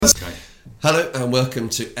Okay. Hello and welcome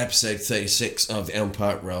to episode 36 of the Elm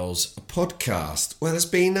Park Rolls podcast. Well, it's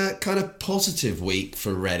been a kind of positive week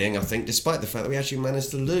for Reading, I think, despite the fact that we actually managed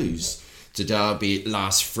to lose to Derby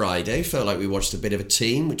last Friday. Felt like we watched a bit of a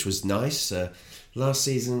team, which was nice. Last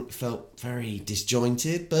season felt very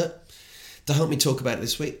disjointed, but to help me talk about it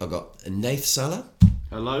this week, I've got Nath Salah.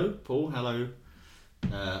 Hello, Paul. Hello.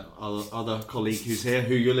 Our other colleague who's here,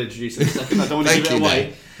 who you'll introduce in a second. I don't want to give it away.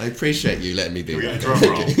 Nate. I appreciate you letting me do we that. get a drum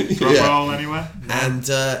roll? Drum roll anywhere?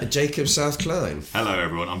 And Jacob South Klein. Hello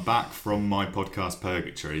everyone, I'm back from my podcast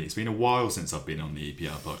Purgatory. It's been a while since I've been on the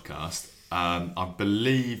EPR podcast. I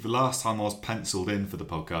believe the last time I was penciled in for the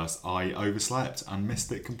podcast, I overslept and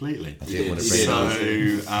missed it completely. I didn't want to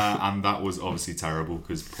bring So, and that was obviously terrible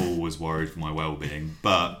because Paul was worried for my well-being.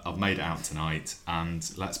 But I've made it out tonight, and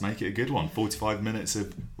let's make it a good one. 45 minutes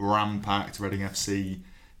of ram-packed Reading FC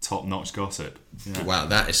top-notch gossip. Yeah. Wow,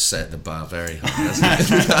 that has set the bar very high,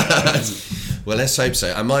 hasn't it? Well, let's hope so.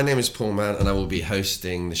 And my name is Paul Mann, and I will be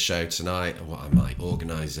hosting the show tonight. Or what I might,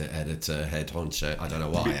 organiser, editor, head honcho. I don't know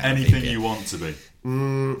what I am. Anything you want to be.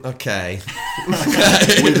 Okay.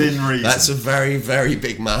 Within reason. That's a very, very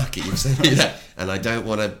big market. You've said that. And I don't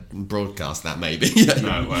want to broadcast that, maybe.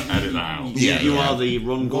 No, well, edit that out. You are the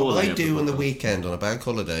Ron Gourlay. What I do on the weekend on a bank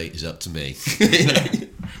holiday is up to me.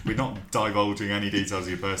 We're not divulging any details of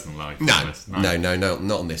your personal life. No,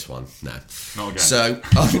 not on this one. No. Not again. So,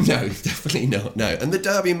 no, definitely not. No. And the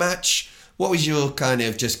Derby match, what was your kind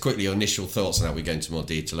of, just quickly, your initial thoughts on how we go into more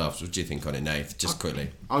detail after? What do you think on it, Nath? Just quickly.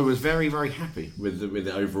 I was very, very happy with it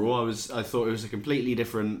overall. I thought it was a completely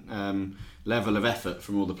different level of effort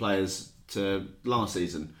from all the players to last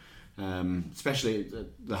season. Especially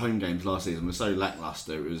the home games last season were so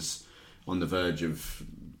lacklustre. It was on the verge of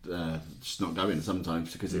just not going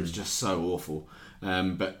sometimes because it was just so awful.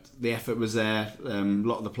 But the effort was there. A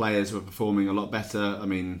lot of the players were performing a lot better. I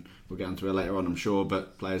mean, we'll get onto it later on, I'm sure.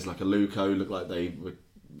 But players like Aluko looked like they were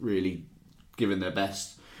really giving their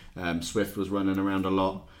best. Swift was running around a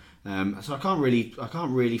lot. So I can't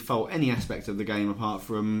really fault any aspect of the game apart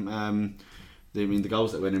from the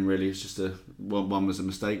goals that went in. Really, it's just one was a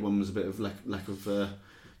mistake, one was a bit of lack of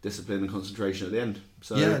discipline and concentration at the end.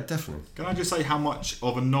 So yeah, definitely. Can I just say how much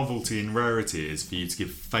of a novelty and rarity it is for you to give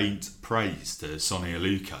faint praise to Sonny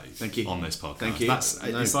Aluko on this podcast? Thank you.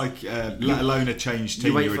 It's like, let alone a changed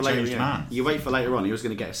team, you're a changed man. You wait for later on, he was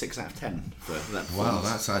going to get a 6 out of 10 for that performance. Wow,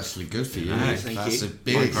 that's actually good for you. Yeah, That's you. a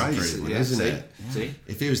big praise, improvement, isn't it? See?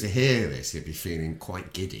 If he was to hear this, he'd be feeling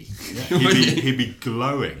quite giddy. Yeah. He'd be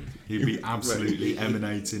glowing. He'd be absolutely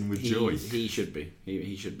emanating with joy. He should be.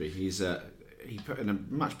 He should be. He put in a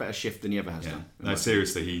much better shift than he ever has done. No,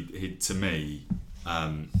 seriously, he to me,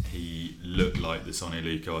 he looked like the Sonny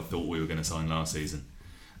Aluko I thought we were going to sign last season.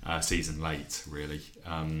 Season late, really.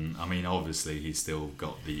 I mean, obviously, he's still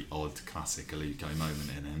got the odd classic Aluko moment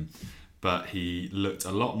in him, but he looked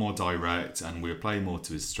a lot more direct, and we were playing more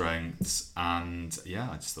to his strengths. And yeah,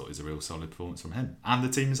 I just thought it was a real solid performance from him and the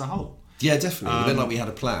team as a whole. Yeah, definitely. It looked like we had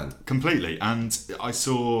a plan. Completely. And I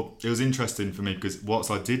saw, it was interesting for me because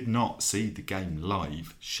whilst I did not see the game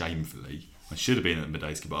live, shamefully, I should have been at the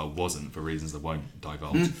Medeski, but I wasn't for reasons I won't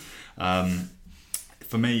divulge.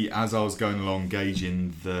 For me, as I was going along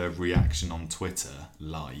gauging the reaction on Twitter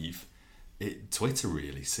live, Twitter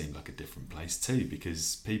really seemed like a different place too,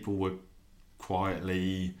 because people were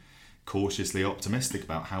quietly, cautiously optimistic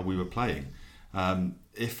about how we were playing.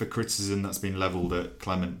 If a criticism that's been levelled at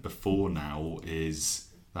Clement before now is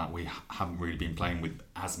that we haven't really been playing with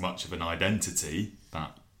as much of an identity,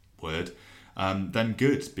 that word, then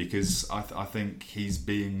good, because I think he's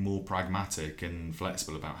being more pragmatic and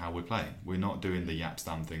flexible about how we're playing. We're not doing the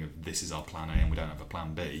Yapstam thing of this is our plan A and we don't have a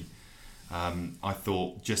plan B. I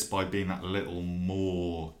thought just by being that little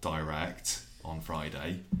more direct on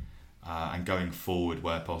Friday, and going forward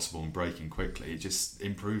where possible and breaking quickly, it just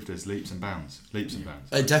improved us leaps and bounds.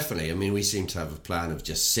 Definitely. I mean, we seem to have a plan of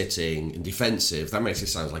just sitting and defensive. That makes it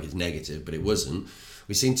sound like it's negative, but it wasn't.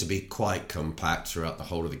 We seemed to be quite compact throughout the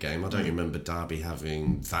whole of the game. I don't remember Derby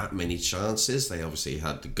having that many chances. They obviously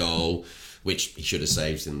had the goal, which he should have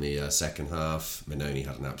saved in the second half. Minoni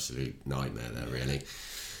had an absolute nightmare there, really.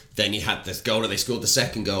 Then you had this goal that they scored, the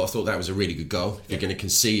second goal. I thought that was a really good goal. If you're going to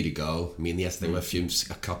concede a goal, I mean, yes, there were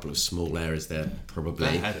a couple of small errors there, probably.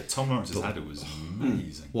 That header, Tom Lawrence's header was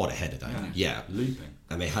amazing. What a header, though. Yeah. Looping.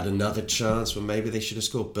 And they had another chance where maybe they should have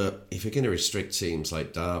scored. But if you're going to restrict teams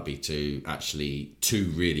like Derby to actually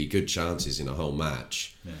 2 really good chances in a whole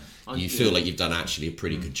match, you feel like you've done actually a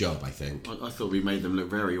pretty good job, I think. I thought we made them look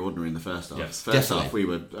very ordinary in the first half. Yes, first half we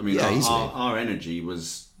were, I mean, our energy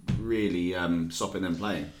was really stopping them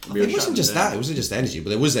playing. It wasn't just that. It wasn't just energy, but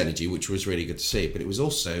there was energy, which was really good to see. But it was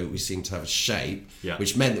also, we seemed to have a shape,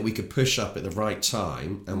 which meant that we could push up at the right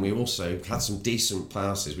time, and we also had some decent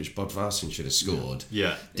passes, which Bodvarsson should have scored.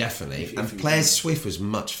 Yeah, definitely. And players Swift was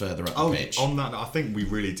much further up the pitch. On that, I think we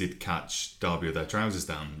really did catch Derby with their trousers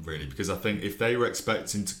down, really, because I think if they were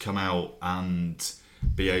expecting to come out and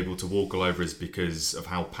be able to walk all over us because of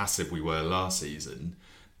how passive we were last season,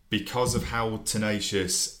 because of how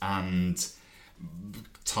tenacious and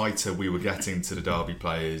tighter we were getting to the Derby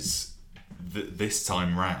players this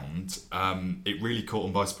time round, it really caught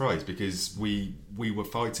them by surprise, because we were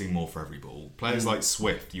fighting more for every ball. Players like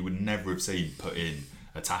Swift, you would never have seen put in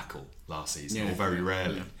a tackle last season, or very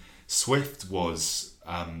rarely. Yeah. Swift was,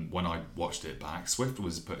 when I watched it back, Swift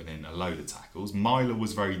was putting in a load of tackles. Myler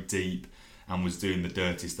was very deep and was doing the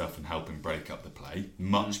dirty stuff and helping break up the play,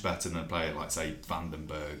 much better than a player like, say,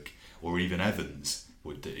 Vandenberg or even Evans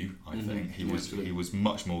would do. I think he was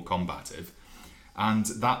much more combative, and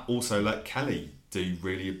that also let Kelly do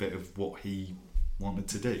really a bit of what he wanted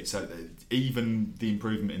to do. So even the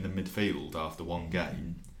improvement in the midfield after one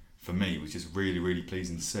game, for me, was just really, really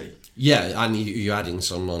pleasing to see. Yeah, and you adding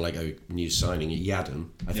someone like a new signing, Yadam,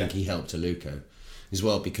 I think he helped Aluko as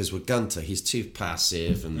well, because with Gunter, he's too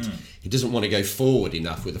passive and he doesn't want to go forward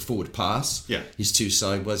enough with a forward pass. Yeah. He's too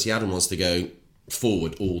sideways. Yadam wants to go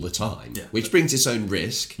forward all the time, which brings its own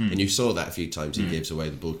risk, and you saw that a few times. He gives away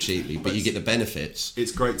the ball cheaply, but you get the benefits.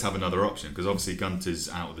 It's great to have another option, because obviously Gunter's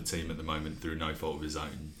out of the team at the moment through no fault of his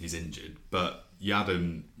own. He's injured, but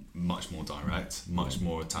Yadam, much more direct, much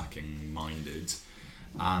more attacking minded,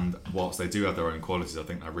 and whilst they do have their own qualities, I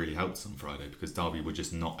think that really helped us on Friday, because Derby were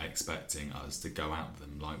just not expecting us to go out with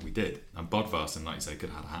them like we did. And Bodvarsson, like you say, could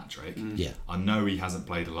have had a hat-trick. Yeah. I know he hasn't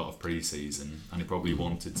played a lot of pre-season, and he probably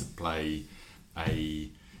wanted to play a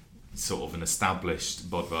sort of an established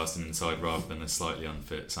Bodvarsson inside rather than a slightly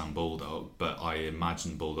unfit Sam Baldock, but I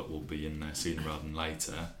imagine Baldock will be in there sooner rather than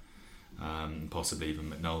later, possibly even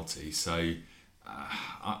McNulty. So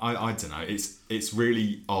I don't know, it's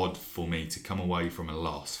really odd for me to come away from a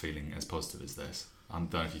loss feeling as positive as this. I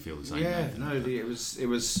don't know if you feel the same. Yeah, no, it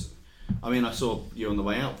was I mean, I saw you on the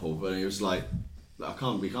way out, Paul, but it was like,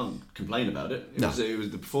 we can't complain about it. It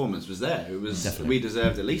was the performance was there. It was definitely. We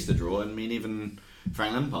deserved at least a draw. I mean, even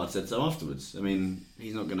Frank Lampard said so afterwards. I mean,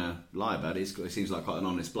 he's not going to lie about it. He seems like quite an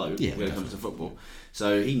honest bloke when it comes to football.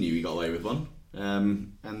 So he knew he got away with one,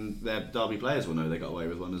 and their Derby players will know they got away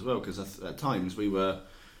with one as well, because at times we were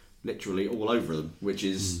literally all over them, which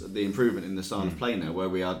is the improvement in the style of play now, where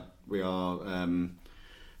we are.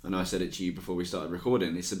 I know I said it to you before we started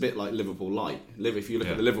recording. It's a bit like Liverpool light. If you look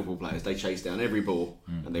at the Liverpool players, they chase down every ball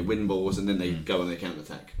and they win balls, and then they go on their counter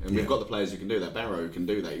attack. And we've got the players who can do that. Barrow can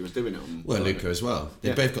do that. He was doing it on. Well, Luca as well.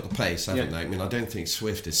 They've both got the pace, haven't they? I mean, I don't think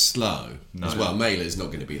Swift is slow as well. Mailer's not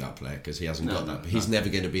going to be that player because he hasn't got that. But he's never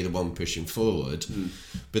going to be the one pushing forward.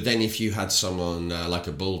 But then if you had someone like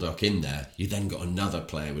a Baldock in there, you then got another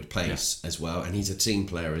player with pace as well, and he's a team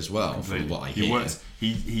player as well. Completely. From what I hear.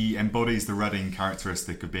 He embodies the Reading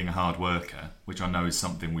characteristic of being a hard worker, which I know is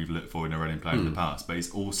something we've looked for in a Reading player in the past, but he's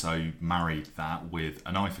also married that with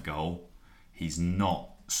an eye for goal. He's not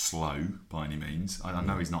slow by any means. I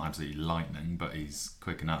know he's not absolutely lightning, but he's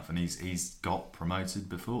quick enough, and he's got promoted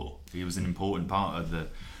before. He was an important part of the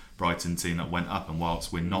Brighton team that went up, and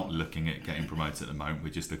whilst we're not looking at getting promoted at the moment, we're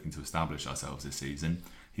just looking to establish ourselves this season.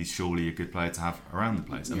 He's surely a good player to have around the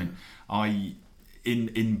place. I mean,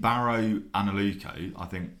 In Barrow and Aluko, I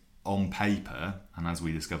think on paper, and as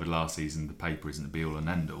we discovered last season, the paper isn't the be-all and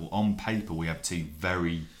end-all. On paper, we have two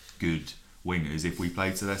very good wingers if we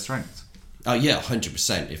play to their strengths. Oh yeah,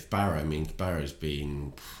 100%. If Barrow's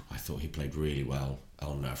been, I thought he played really well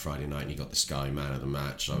on Friday night, and he got the Sky Man of the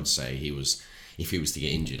match. I would say if he was to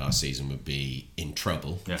get injured, our season would be in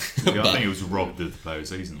trouble. Yeah, I think he was robbed of the Player of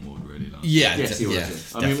the Season award, really. Yes, he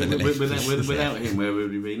was. I mean, without him, where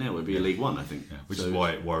would we be now? We'd be a League One, I think. Yeah, which is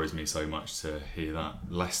why it worries me so much to hear that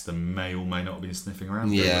Leicester may or may not be sniffing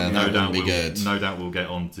around. Yeah, no doubt we'll get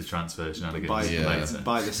on to transfer shenanigans later.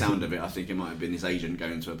 By the sound of it, I think it might have been his agent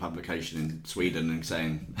going to a publication in Sweden and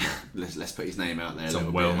saying, let's put his name out there.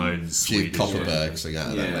 Some well-known Swedish Kopparbergs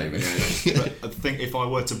maybe. But I think if I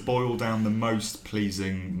were to boil down the most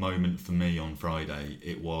pleasing moment for me on Friday,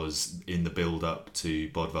 it was in the build-up to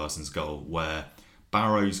Bodvarsson's goal, where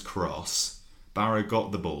Barrow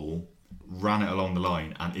got the ball, ran it along the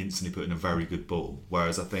line, and instantly put in a very good ball.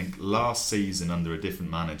 Whereas I think last season under a different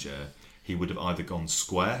manager, he would have either gone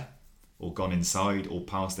square or gone inside or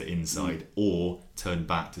passed it inside or turned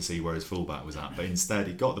back to see where his fullback was at. But instead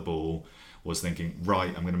he got the ball, was thinking,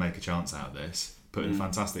 right, I'm going to make a chance out of this, put in a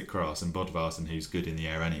fantastic cross, and Bodvarsson, who's good in the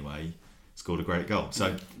air anyway, scored a great goal.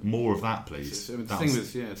 So more of that, please. So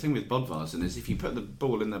the thing with Bodvarsson is if you put the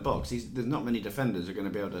ball in their box, there's not many defenders who are going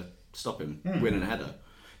to be able to stop him winning a header.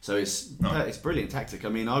 So it's brilliant tactic. I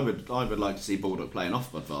mean, I would like to see Baldock playing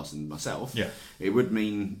off Bodvarsson myself. Yeah. It would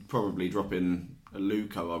mean probably dropping a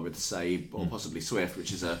Luco, I would say, or possibly Swift,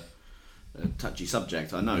 which is a touchy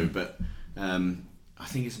subject, I know, but I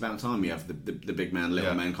think it's about time you have the big man,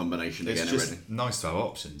 little man combination again already. It's just nice to have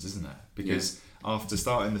options, isn't it? Because after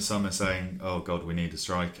starting the summer saying, oh God, we need a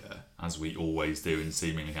striker, as we always do and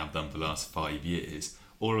seemingly have done for the last 5 years,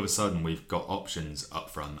 all of a sudden we've got options up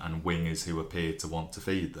front and wingers who appear to want to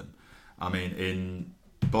feed them. I mean, in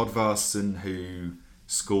Bodvarsson, who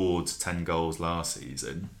scored 10 goals last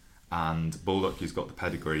season, and Baldock, who's got the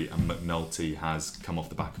pedigree, and McNulty has come off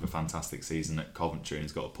the back of a fantastic season at Coventry and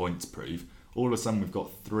has got a point to prove, all of a sudden we've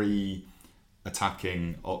got 3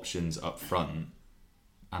 attacking options up front,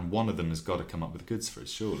 and one of them has got to come up with the goods for us,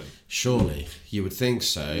 surely. Surely, you would think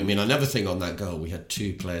so. I mean, another thing on that goal, we had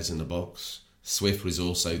 2 players in the box. Swift was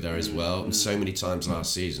also there as well, and so many times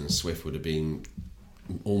last season Swift would have been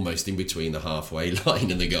almost in between the halfway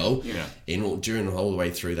line and the goal. During the whole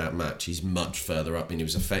way through that match, he's much further up and he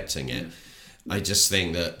was affecting it. I just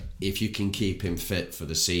think that if you can keep him fit for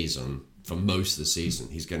the season, for most of the season,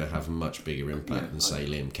 he's going to have a much bigger impact than, say,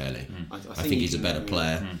 Liam Kelly. I think he's a better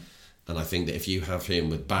player, and I think that if you have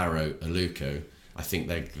him with Barrow and Luco, I think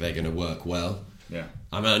they're going to work well. Yeah.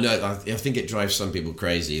 I mean, I think it drives some people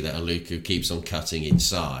crazy that Aluku keeps on cutting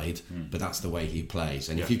inside, but that's the way he plays.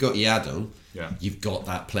 And if you've got Yadon, you've got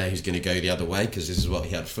that player who's going to go the other way, because this is what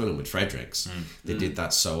he had Fulham with Fredericks. They did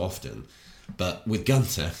that so often. But with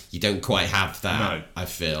Gunter, you don't quite have that, no. I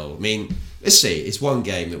feel. I mean, let's see, it's one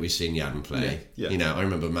game that we've seen Yadon play. Yeah. You know, I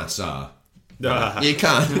remember Massar. You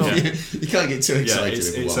can't you can't get too excited.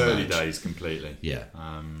 It's early days completely. Yeah.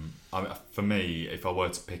 For me, if I were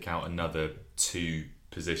to pick out another 2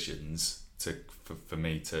 positions for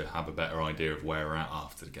me to have a better idea of where we're at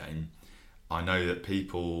after the game, I know that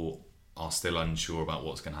people are still unsure about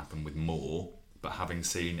what's going to happen with Moore, but having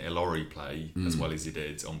seen Ilori play as well as he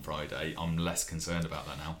did on Friday, I'm less concerned about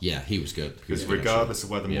that now. Yeah, he was good. Because regardless of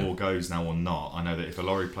whether Moore goes now or not, I know that if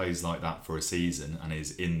Ilori plays like that for a season and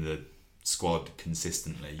is in the squad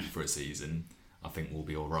consistently for a season, I think we'll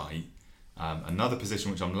be all right. Another position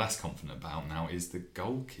which I'm less confident about now is the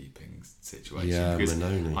goalkeeping situation. Yeah, because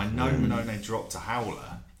Mannone. I know Mannone dropped to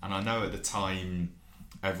Howler, and I know at the time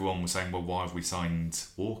everyone was saying, well, why have we signed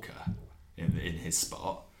Walker in his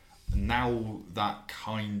spot? Now that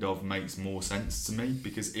kind of makes more sense to me,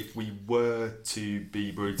 because if we were to be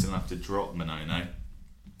brutal enough to drop Mannone,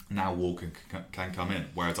 now Walker can come in,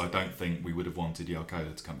 whereas I don't think we would have wanted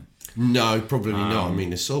Yarkola to come in. No, probably not. I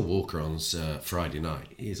mean, I saw Walker on Friday night.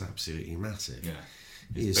 He is absolutely massive. Yeah.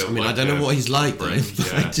 He is. I mean, I don't know what he's like then.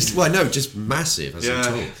 Just massive as a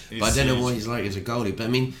tall. But I don't know what he's like as a goalie. But I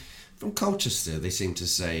mean, from Colchester, they seem to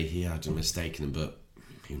say he had mistaken him, but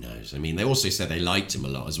who knows? I mean, they also said they liked him a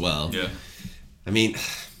lot as well. Yeah. I mean,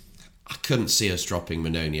 I couldn't see us dropping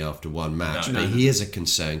Mannone after one match, but he is a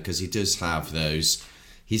concern because he does have those.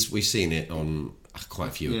 We've seen it on quite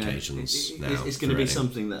a few occasions now. It's going to be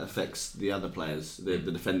something that affects the other players, the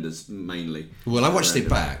defenders mainly. Well, I watched it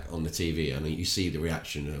back on the TV, and you see the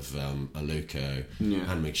reaction of Aluko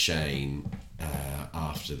and McShane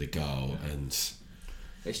after the goal, and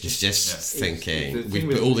it's just thinking we've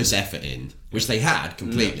put all this effort in, which they had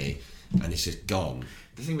completely, and it's just gone.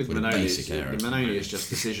 The thing with Mannone is just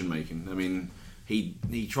decision making. I mean,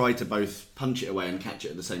 he tried to both punch it away and catch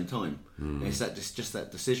it at the same time. It's just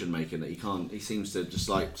that decision making that he can't. He seems to just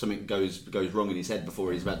like something goes wrong in his head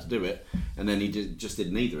before he's about to do it, and then he just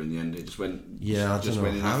did neither in the end. It just went. Yeah, I don't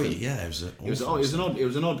know how. It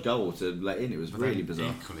was an odd goal to let in. It was really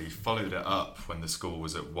bizarre. Equally, followed it up when the score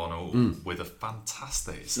was at 1-1 with a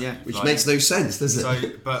fantastic save. Yeah, which makes no sense, does it?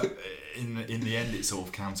 So, but in the end, it sort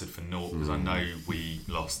of counted for naught because I know we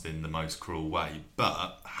lost in the most cruel way.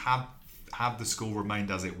 But had the score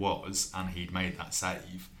remained as it was and he'd made that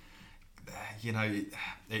save, you know,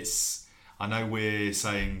 it's. I know we're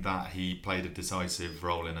saying that he played a decisive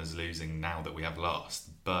role in us losing now that we have lost,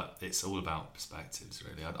 but it's all about perspectives,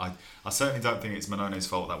 really. I certainly don't think it's Mannone's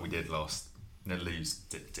fault that we did lost. Lose.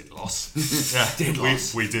 Yeah, did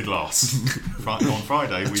lost. We did lost. On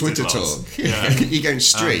Friday, we Twitter did lost. talk. Yeah. You're going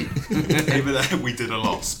straight. Even though we did a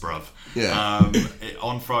loss, bruv. Yeah.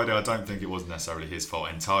 On Friday, I don't think it was necessarily his fault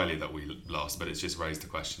entirely that we lost, but it's just raised a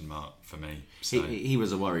question mark for me. So. He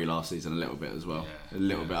was a worry last season a little bit as well. Yeah, a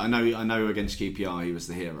little bit. I know against QPR he was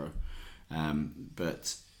the hero,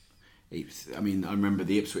 but I mean, I remember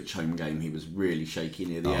the Ipswich home game. He was really shaky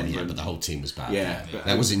near the end. Yeah, but the whole team was bad. Yeah, but,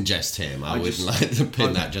 that wasn't just him. I wouldn't like to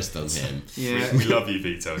pin that just on him. Yeah, we love you,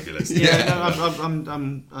 Vito. If you're listening.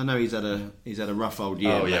 I know he's had a rough old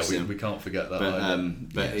year. Oh yeah, we can't forget that.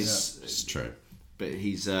 But it's true. But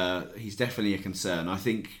he's definitely a concern. I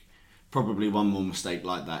think probably one more mistake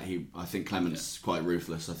like that. I think Clement's quite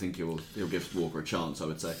ruthless. I think he'll give Walker a chance. I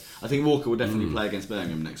would say. I think Walker will definitely play against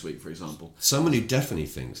Birmingham next week, for example. Someone who definitely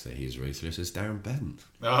thinks that he's ruthless is Darren Bent.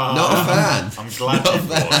 Oh, Not a fan. I'm glad you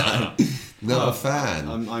brought that up. Not a fan.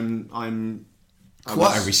 I'm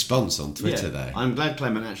quite a response on Twitter though. I'm glad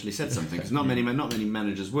Clement actually said something because not many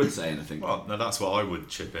managers would say anything. Well, no, that's what I would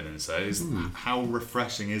chip in and say is how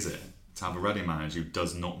refreshing is it to have a Reading manager who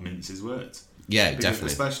does not mince his words? Yeah, Because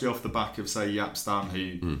definitely. especially off the back of, say, Jaap Stam,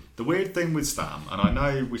 who... The weird thing with Stam, and I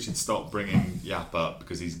know we should stop bringing Jaap up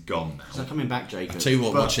because he's gone now. So coming back, Jacob. I tell you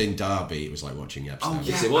what, But- watching Derby, it was like watching Jaap Stam. Oh,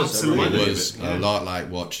 yeah, Yes, it was. absolutely. It was Yeah. a lot like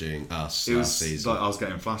watching us It last was season. like I was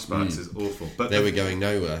getting flashbacks. It's awful. But They were going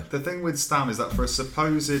nowhere. the thing with Stam is that for a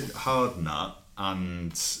supposed hard nut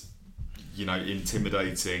and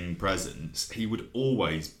intimidating presence, he would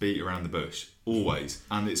always beat around the bush, always.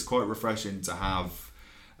 And it's quite refreshing to have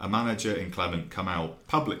a manager in Clement come out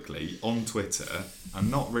publicly on Twitter and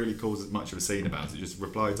not really cause as much of a scene about it, just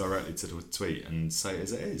reply directly to the tweet and say it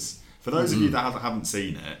as it is. For those of you that haven't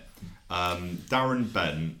seen it, Darren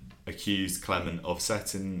Bent accused Clement of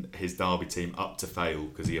setting his Derby team up to fail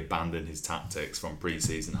because he abandoned his tactics from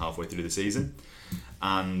pre-season halfway through the season.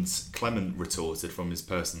 And Clement retorted from his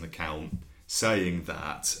personal account saying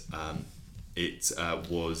that it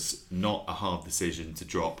was not a hard decision to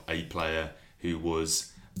drop a player who was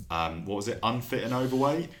unfit and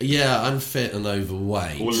overweight? Yeah, unfit and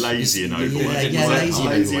overweight. Or lazy and overweight. Yeah, lazy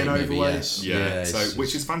and and overweight. overweight. Yes. Yeah, it's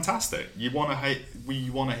which is fantastic. You want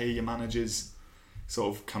to hear your managers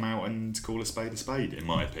sort of come out and call a spade, in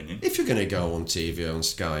my opinion. If you're going to go on TV on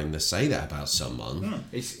Sky and say that about someone,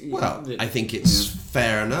 Well, I think it's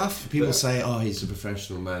fair enough. People say, "Oh, he's a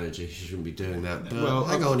professional manager; he shouldn't be doing that." But Well,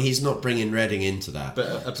 hang on, he's not bringing Reading into that.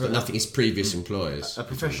 But It's got nothing. His previous employers. a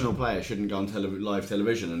professional player shouldn't go on live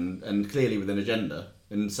television and clearly with an agenda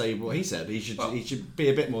and say what he said. He should be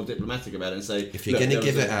a bit more diplomatic about it and say, If you're going to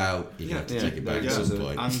give it out, you're going to have to take it back yeah, at some yeah.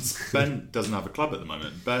 point. And Ben doesn't have a club at the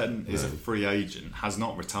moment. Ben is a free agent, has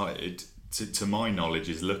not retired. To my knowledge,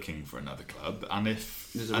 is looking for another club. And if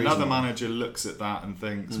There's a another reason why. manager looks at that and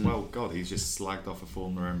thinks, well, God, he's just slagged off a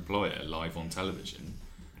former employer live on television.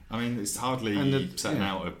 I mean, it's hardly setting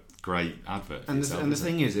out a great advert. For And itself, the is it?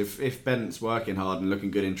 thing is, if Bent's working hard and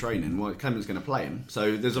looking good in training, well, Clement's going to play him.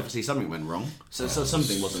 So there's obviously something went wrong. So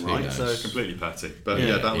something wasn't who right. knows? So Completely petty. But Yeah,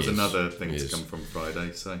 yeah, that it was is. another thing It to is. come from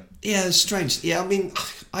Friday. So Yeah, it's strange. Yeah, I mean,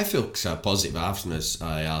 I feel so positive after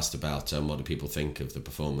I asked about what do people think of the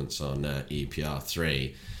performance on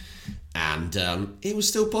EPR3, and it was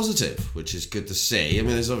still positive, which is good to see. I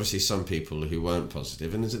mean, there's obviously some people who weren't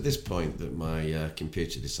positive, and it's at this point that my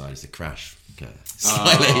computer decides to crash.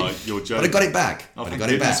 Slightly. you're joking. But I got it back. Oh, I thank got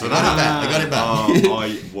it back. goodness I for got it that. back. I got it back. Oh,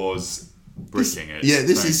 I was bricking it. Yeah,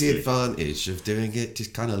 this is the Thank you. advantage of doing it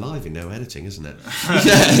just kind of live in no editing, isn't it?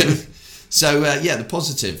 So, the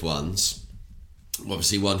positive ones.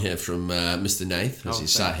 Obviously, one here from Mr. Nath, as he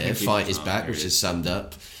sat here. thank you. Fight is back, there which he is summed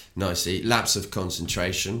up nicely. Lapse of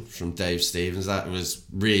concentration from Dave Stevens. That was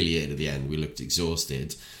really it at the end. We looked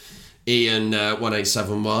exhausted. Ian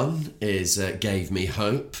 1871 is gave me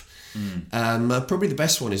hope. Probably the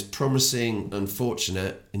best one is promising,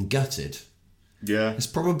 unfortunate, and gutted. Yeah. That's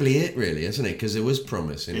probably it, really, isn't it? Because it was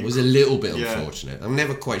promising. It was a little bit Yeah. unfortunate. I'm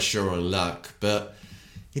never quite sure on luck, but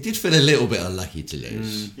it did feel a little bit unlucky to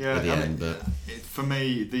lose Yeah, at the I end. mean, But for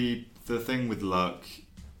me, the thing with luck,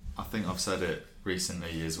 I think I've said it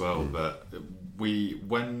recently as well, but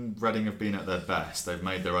when Reading have been at their best, they've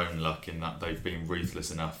made their own luck in that they've been ruthless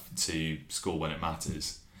enough to score when it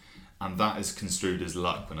matters. And that is construed as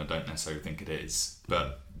luck when I don't necessarily think it is.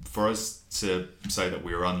 But for us to say that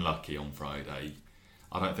we were unlucky on Friday,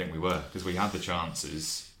 I don't think we were, because we had the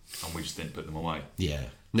chances and we just didn't put them away. yeah,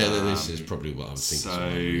 no, this is probably what I would think. So as well,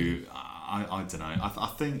 really. I don't know.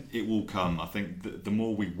 I think it will come. I think the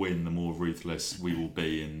more we win, the more ruthless we will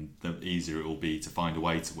be, and the easier it will be to find a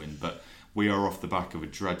way to win. But we are off the back of a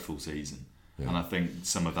dreadful season, and I think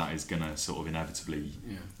some of that is going to sort of inevitably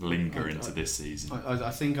linger into this season.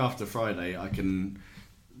 I think after Friday, I can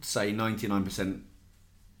say 99%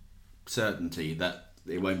 certainty that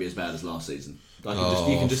it won't be as bad as last season. You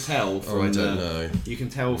can just tell from I don't know. You can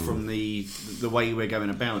tell from the way we're going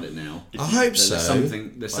about it now. I hope There's so.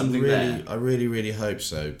 something there. I really hope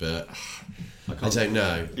so, but I don't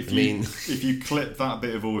know. If you clip that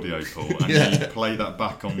bit of audio, Paul, and you play that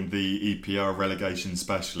back on the EPR relegation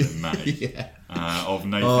special in May of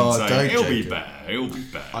Nathan saying he'll be better.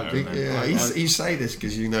 I think, you say this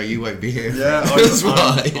because you know you won't be here. Yeah, That's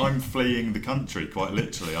why. I'm fleeing the country, quite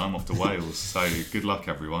literally. I'm off to Wales, so good luck,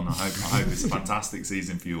 everyone. I hope it's a fantastic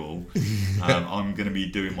season for you all. I'm going to be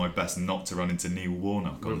doing my best not to run into Neil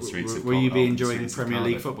Warnock on the streets of Cardiff. Will you be enjoying Premier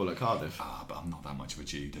League football at Cardiff? But I'm not that much of a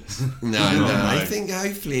Judas. No. I think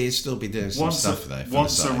hopefully he'll still be doing some stuff though.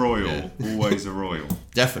 Once a royal, always a royal.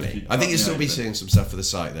 Definitely. I think you'll still be seeing some stuff for the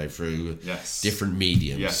site though through different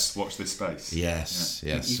mediums. Yes, watch this space. Yes.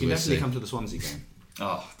 You can definitely come to the Swansea game.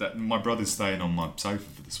 My brother's staying on my sofa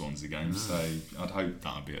for the Swansea game, so I'd hope that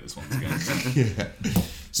I'd be at the Swansea game.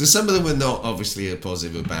 So some of them were not obviously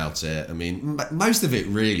positive about it. I mean, most of it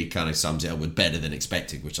really kind of sums it up with better than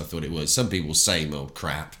expected, which I thought it was. Some people same old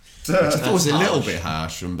crap, which I thought was a little bit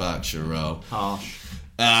harsh from Berkshire Roll. Harsh.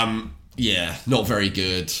 Not very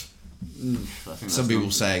good. Some people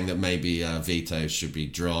nonsense. saying that maybe Vito should be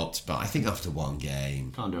dropped, but I think after one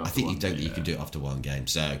game, Can't do it I after think one. you don't think you can do it after one game.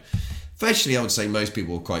 So, firstly, I would say most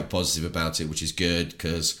people were quite positive about it, which is good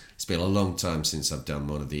because it's been a long time since I've done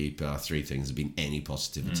one of the EPR 3 things. There's been any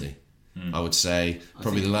positivity. I would say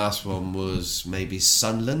probably the last one was maybe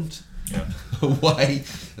Sunderland away,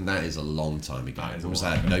 and that is a long time ago. When was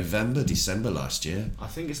that? November, December last year. I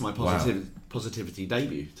think it's my positivity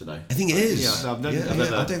debut today. I think it is. Yeah,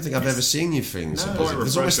 I don't think I've ever seen you feeling so positive.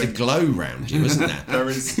 There's almost a refreshing. glow round you, isn't there?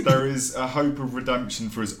 There is a hope of redemption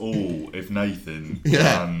for us all if Nathan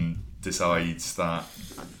decides that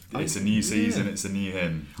it's a new season, it's a new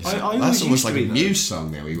him. That's almost like a new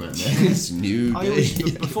song now. We went there. It's new.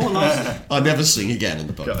 Before last, I'll never sing again in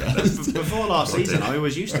the podcast. before last season, I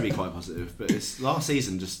always used to be quite positive, but it's last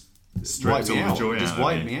season just Stripped wiped me all the out. joy Just out of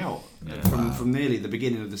wiped you. me out Yeah. from nearly the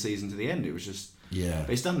beginning of the season to the end. It was just but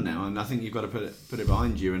it's done now, and I think you've got to put it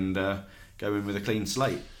behind you and go in with a clean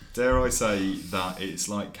slate. Dare I say that it's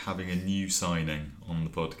like having a new signing on the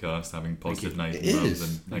podcast, having positive Nathan It rather is.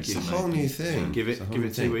 than It's a negative whole Nathan. new thing. Give It's a it whole 2 new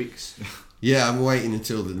thing. weeks. Yeah, I'm waiting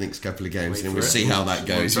until the next couple of games, Wait and for we'll it. see how that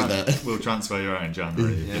goes with that. We'll transfer you out in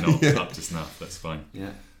January if you're not up to snuff. That's fine.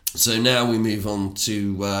 Yeah. So now we move on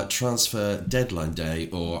to transfer deadline day,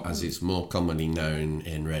 or as it's more commonly known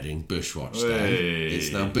in Reading, Bushwatch Day. Hey,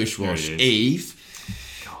 It's now Bushwatch there he Eve.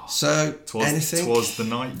 So, anything? Twas the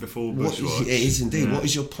night before Bushwatch. It is indeed. Yeah. What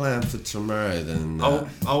is your plan for tomorrow then?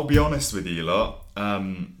 I'll be honest with you lot,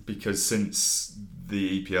 because since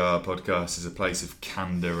the EPR podcast is a place of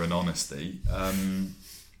candour and honesty,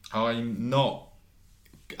 I'm not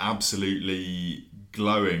absolutely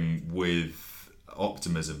glowing with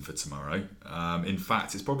optimism for tomorrow. In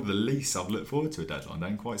fact, it's probably the least I've looked forward to a deadline day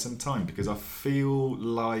in quite some time, because I feel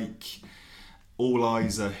like all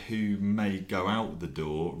eyes are who may go out the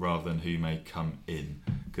door rather than who may come in,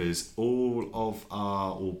 because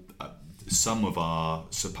some of our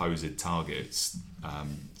supposed targets,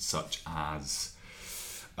 such as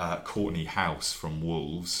Courtney House from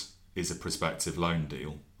Wolves, is a prospective loan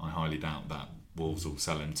deal. I highly doubt that Wolves will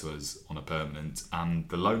sell him to us on a permanent, and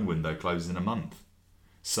the loan window closes in a month.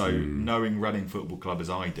 So knowing Reading Football Club as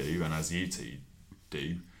I do and as you two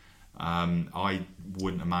do, I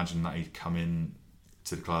wouldn't imagine that he'd come in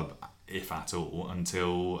to the club, if at all,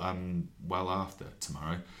 until well after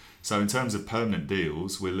tomorrow. So in terms of permanent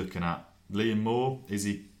deals, we're looking at Liam Moore. Is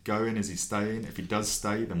he going? Is he staying? If he does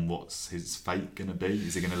stay, then what's his fate going to be?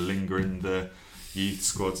 Is he going to linger in the youth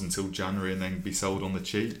squads until January and then be sold on the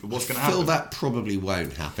cheap? But what's going to happen? I feel that probably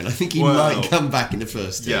won't happen. I think he might come back in the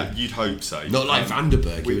first team. Yeah, you'd hope so. Not like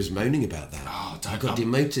Vanderberg, who was moaning about that. I got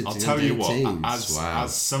demoted I'll to tell you what, as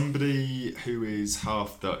as somebody who is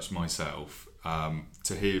half Dutch myself,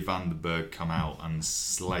 to hear Vanderberg come out and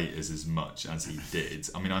slate us as much as he did.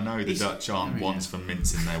 I mean, I know the Dutch aren't ones for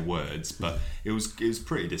mincing their words, but it was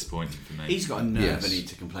pretty disappointing for me. He's got a nerve and need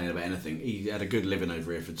to complain about anything. He had a good living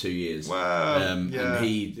over here for 2 years. Well, and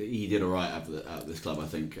he did all right out of this club, I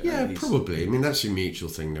think. Yeah, probably. I mean, that's a mutual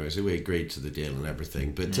thing, though. So we agreed to the deal and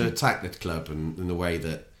everything, but to attack the club and the way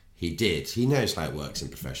that he did, he knows how it works in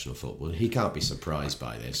professional football. He can't be surprised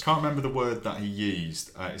by this. I can't remember the word that he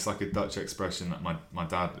used. It's like a Dutch expression that my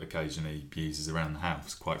dad occasionally uses around the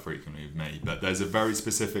house quite frequently with me. But there's a very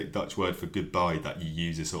specific Dutch word for goodbye that you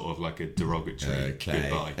use as sort of like a derogatory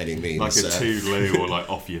goodbye. And he means like a toodaloo or like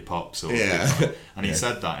off your pops or goodbye. And he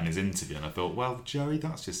said that in his interview, and I thought, well, Joey,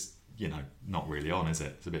 that's just, not really on, is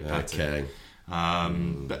it? It's a bit petty. Okay.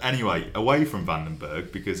 But anyway, away from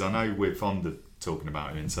Vandenberg, because I know we're fond of talking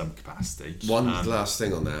about him in some capacity. One last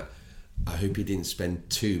thing on that. I hope he didn't spend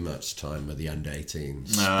too much time with the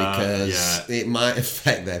under-18s because it might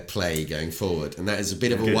affect their play going forward, and that is a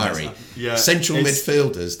bit of a worry. Yeah, Central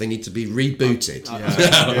midfielders, they need to be rebooted.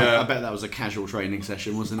 I bet that was a casual training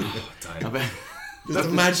session, wasn't it? I bet. Just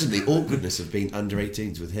imagine the awkwardness of being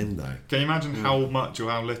under-18s with him, though. Can you imagine how much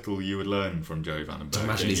or how little you would learn from Joe Vandenberg?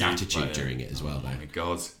 Imagine his attitude during it as well, though. Oh my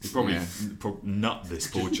God, he probably nut this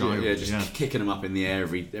poor child. Kicking him up in the air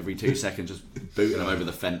every 2 seconds, just booting him over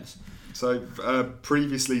the fence. So,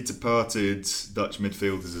 previously departed Dutch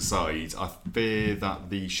midfielders aside, I fear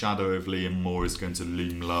that the shadow of Liam Moore is going to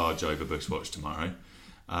loom large over Bushwatch tomorrow.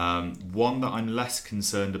 One that I'm less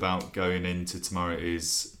concerned about going into tomorrow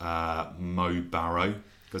is Mo Barrow,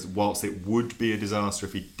 because whilst it would be a disaster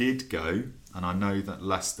if he did go, and I know that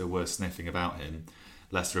Leicester were sniffing about him,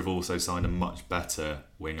 Leicester have also signed a much better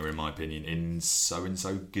winger, in my opinion, in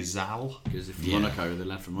so-and-so Gazal. Monaco, the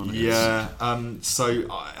lad from Monaco. Yeah, so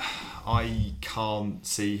I can't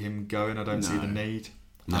see him going. I don't see the need.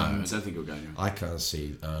 No, I don't think he'll go anywhere. I can't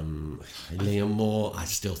see Liam Moore. I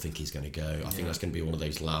still think he's going to go. I think that's going to be one of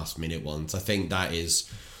those last-minute ones. I think that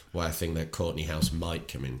is where I think that Courtney House might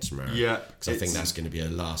come in tomorrow. Yeah, because I think that's going to be a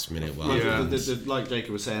last-minute one. Like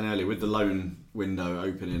Jacob was saying earlier, with the loan window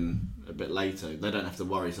opening a bit later, they don't have to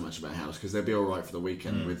worry so much about House because they'll be all right for the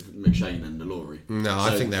weekend with McShane and Delory. No,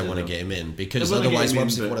 I think they want to get him in because otherwise,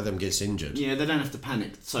 once one of them gets injured, they don't have to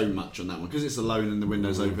panic so much on that one because it's a loan and the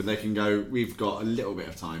window's open. They can go. We've got a little bit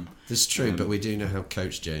of time. That's true, but we do know how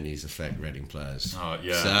coach journeys affect Reading players. Oh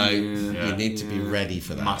yeah, so you need to be ready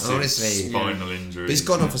for that. Massive honestly, spinal injury. It's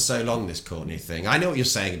gone on for so long. This Courtney thing. I know what you're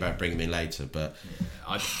saying about bringing him in later, but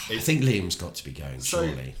I think Liam's got to be going.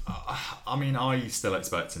 Surely. I mean, I still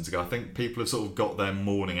expect him to go. I think people have sort of got their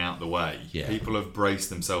mourning out the way. Yeah. People have braced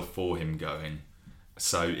themselves for him going.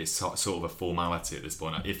 So it's sort of a formality at this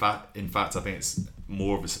point. In fact, I think it's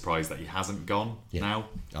more of a surprise that he hasn't gone now.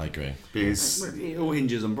 I agree. Because it all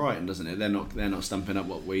hinges on Brighton, doesn't it? They're not stumping up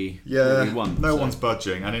what we want. No one's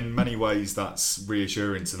budging, and in many ways that's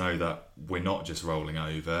reassuring to know that we're not just rolling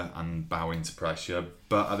over and bowing to pressure.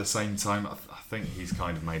 But at the same time, I think he's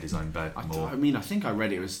kind of made his own bed more. I think I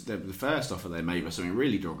read it was the first offer they made was something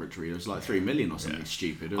really derogatory. It was like 3 million or something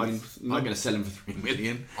stupid. I'm not going to sell him for 3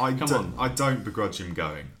 million. I don't begrudge him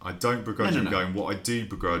going. I don't begrudge him going. What I do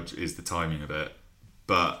begrudge is the timing of it.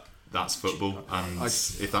 But that's football, and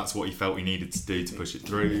if that's what he felt he needed to do to push it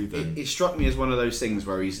through, then it struck me as one of those things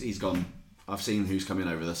where he's gone. I've seen who's coming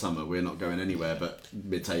over the summer. We're not going anywhere but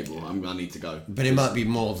mid-table. I need to go. But it might be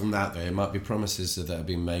more than that, though. It might be promises that have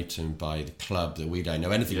been made to him by the club that we don't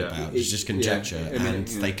know anything about. It's just conjecture.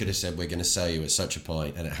 They could have said, we're going to sell you at such a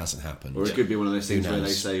point, and it hasn't happened. Or it could be one of those things where they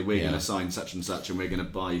say, we're going to sign such and such, and we're going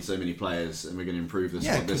to buy so many players, and we're going to improve the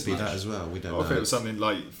squad this much. Yeah, it could be that as well. We don't know. Or if it was something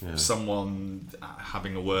like someone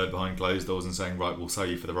having a word behind closed doors and saying, right, we'll sell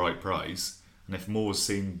you for the right price. And if Moore's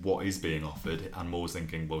seen what is being offered and Moore's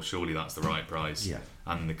thinking, well, surely that's the right price,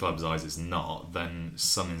 and in the club's eyes it's not, then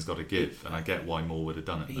something's got to give. And I get why Moore would have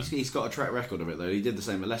done it. He's got a track record of it, though. He did the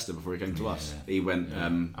same at Leicester before he came to us. He went...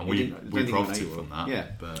 and we profited from that. Yeah.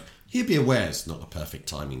 But he'd be aware it's not the perfect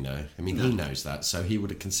timing, though. I mean, he knows that, so he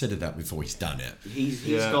would have considered that before he's done it. He's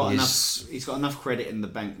got enough credit in the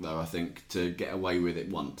bank, though, I think, to get away with it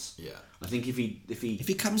once. Yeah. I think if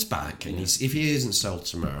he comes back and if he isn't sold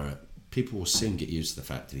tomorrow, people will soon get used to the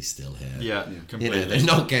fact that he's still here. Yeah, completely. They're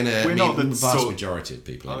not going to... We're not the vast majority of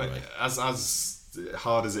people, anyway. As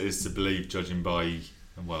hard as it is to believe, judging by,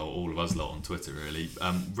 well, all of us lot on Twitter, really,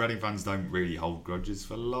 Reading fans don't really hold grudges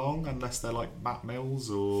for long, unless they're like Matt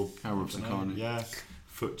Mills or... Hal Robson-Kanu. Yeah,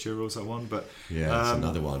 Futcher or so on, but... Yeah, that's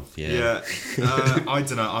another one. I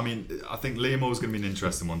don't know. I mean, I think Liam Moore's going to be an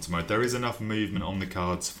interesting one tomorrow. There is enough movement on the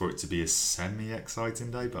cards for it to be a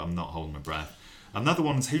semi-exciting day, but I'm not holding my breath. Another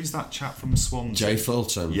one is, who's that chap from Swansea? Joe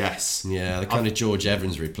Fulton. Yes. Yeah, the kind of George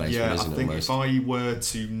Evans replacement, isn't it? I think almost? if I were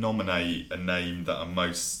to nominate a name that I'm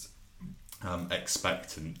most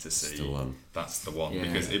expectant to see, that's the one. Yeah.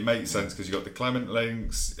 Because it makes sense, because you've got the Clement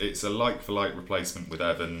links, it's a like-for-like replacement with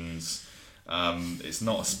Evans. It's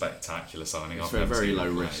not a spectacular signing. It's very low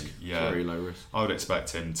risk. Yeah, very low risk. I would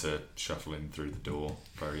expect him to shuffle in through the door.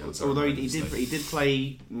 Although he did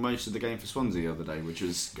play most of the game for Swansea the other day, which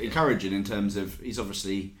was encouraging in terms of he's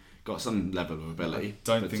obviously got some level of ability. I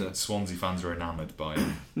don't think Swansea fans are enamoured by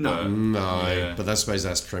him. No, but I suppose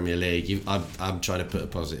that's Premier League. I'm trying to put a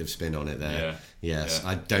positive spin on it there. Yeah. Yes,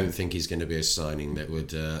 I don't think he's going to be a signing that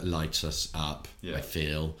would light us up, I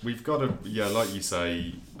feel. We've got to, like you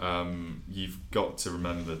say, you've got to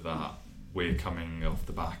remember that we're coming off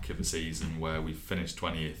the back of a season where we've finished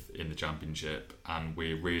 20th in the Championship and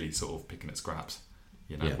we're really sort of picking at scraps.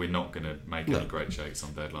 You know, Yeah. we're not going to make No. any great shakes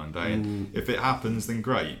on deadline day. And if it happens, then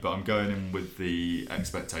great. But I'm going in with the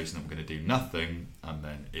expectation that we're going to do nothing. And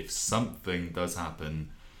then if something does happen,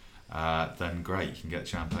 then great, you can get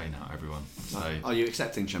champagne out, everyone. So Are you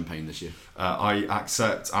accepting champagne this year? I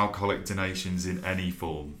accept alcoholic donations in any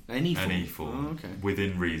form. Any form? Any form. Oh, okay.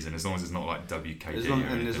 Within reason, as long as it's not like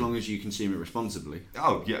WKD. As long as you consume it responsibly.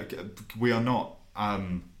 Oh yeah, we are not.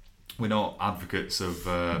 We're not advocates of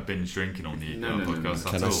binge drinking on the No, podcast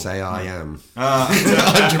Can at I all. say I am?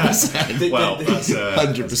 100%. Well, that's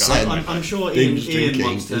 100%. I'm sure Binge Ian drinking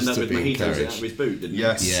once turned is up to with be mojitos out encouraged. of his boot, didn't he?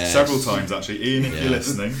 Yes, Yes. several times actually. Ian, if Yeah. you're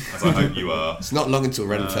listening, as I hope you are. It's not long until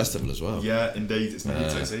Reading Festival as well. Yeah, indeed, it's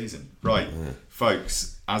mojito season. Right,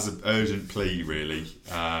 folks, as an urgent plea, really,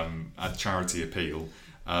 a charity appeal.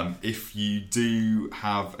 If you do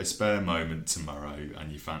have a spare moment tomorrow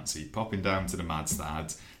and you fancy popping down to the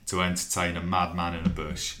Madstad to entertain a madman in a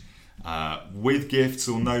bush, with gifts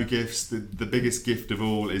or no gifts, the biggest gift of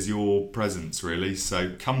all is your presence, really.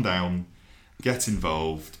 So come down, get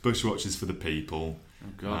involved. Bushwatchers for the people. Oh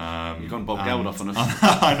God, you've gone Bob and- Geldof on us.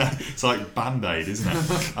 I know, it's like Band-Aid, isn't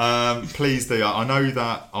it? Please do. I know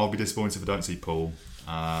that I'll be disappointed if I don't see Paul.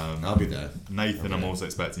 I'll be there. Nathan, I'm also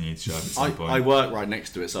expecting you to show up at some point. I work right next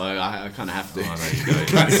to it, so I kind of have to. Oh, there you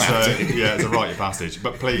go. So, yeah, it's a rite of passage.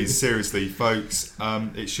 But please, seriously, folks,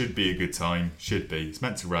 it should be a good time. Should be. It's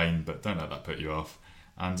meant to rain, but don't let that put you off.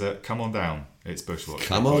 And come on down. It's Bushwatch.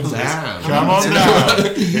 Come on down. Come on down.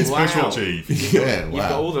 It's Wow. Bushwatch Eve. Yeah, You've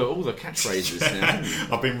got wow. all the catchphrase now. haven't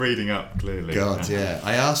you? I've been reading up, clearly. God, yeah.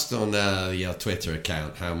 I asked on your Twitter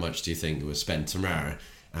account how much do you think was spent tomorrow,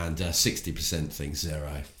 and 60% think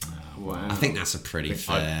zero. Wow. I think that's a pretty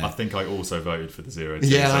fair. I think I also voted for the 0 too.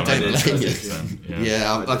 Yeah, so I don't I'm blame you. 60%,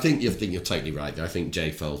 Yeah, I think you're totally right. I think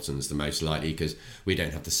Jay Fulton's the most likely because we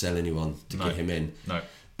don't have to sell anyone to No. get him in. No.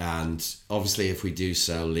 And obviously, if we do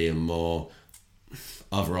sell Liam Moore,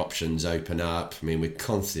 other options open up. I mean, we're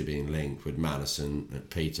constantly being linked with Madison at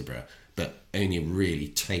Peterborough, but only a really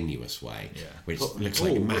tenuous way, Yeah. which But- looks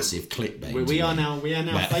like a Paul, massive clickbait. We to are me. now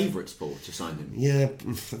Well- favourites, Paul, to sign him. Yeah,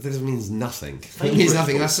 that means nothing. It means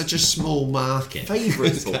nothing. That's such a small market.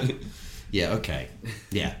 Favourites, Paul. Yeah, okay.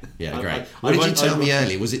 Yeah, I- great. I What did you won't- tell I me won't-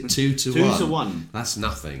 earlier? Was it 2 to 2 1? to 1. That's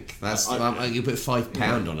nothing. That's you put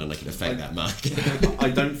 £5 on and I can affect that market. I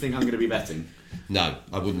don't think I'm going to be betting. No,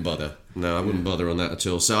 I wouldn't bother. No, I wouldn't bother on that at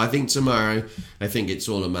all. So I think tomorrow, I think it's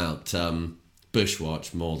all about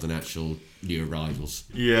Bushwatch more than actual new arrivals.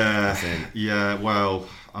 Yeah, think. yeah. Well,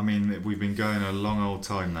 I mean, we've been going a long old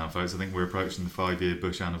time now, folks. I think we're approaching the 5-year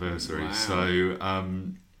Bush anniversary. Wow. So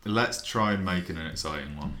let's try and make it an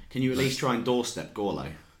exciting one. Can you at least try and doorstep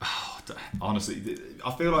Gourlay? Honestly,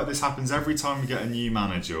 I feel like this happens every time we get a new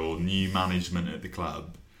manager or new management at the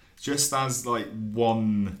club. Just as like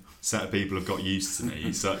one set of people have got used to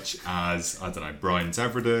me, such as, I don't know, Brian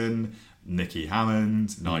Teverden, Nicky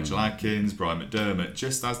Hammond, Nigel Adkins, Brian McDermott,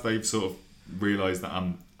 just as they've sort of realised that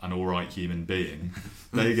I'm an alright human being,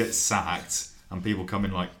 they get sacked and people come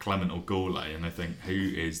in like Clement or Gourlay and they think, who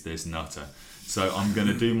is this nutter? So I'm going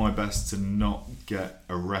to do my best to not get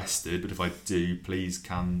arrested, but if I do, please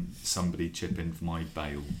can somebody chip in for my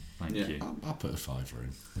bail? Thank Yeah. you. I'll put a £5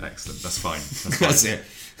 in. Excellent, that's fine. That's it.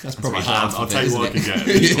 That's probably right. half I'll of tell it, you what I isn't can it?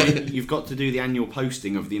 get at this You've got to do the annual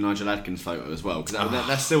posting of the Nigel Adkins photo as well, because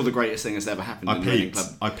that's still the greatest thing that's ever happened in Reading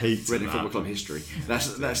I peaked at Reading that. Football Club history.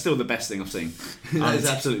 That's still the best thing I've seen. That is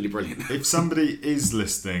absolutely brilliant. If somebody is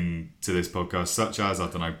listening to this podcast, such as, I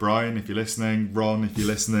don't know, Brian, if you're listening, Ron, if you're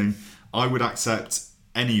listening, I would accept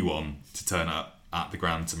anyone to turn up at the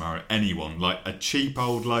ground tomorrow. Anyone. Like a cheap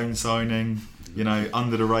old loan signing, you know,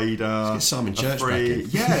 under the radar. Let's get Simon a Church free- back in.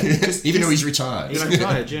 Yeah. Just, Even though just- he's retired. He's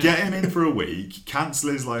retired, yeah. Get him in for a week,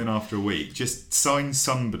 cancel his loan after a week, just sign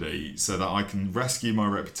somebody so that I can rescue my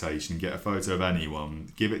reputation, get a photo of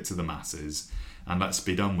anyone, give it to the masses, and let's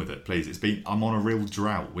be done with it, please. I'm on a real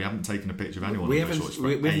drought. We haven't taken a picture of anyone. We on haven't. Bushwatch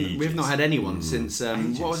for We've not had ages. anyone since.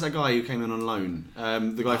 What was that guy who came in on loan?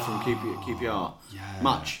 The guy from QPR. Yeah.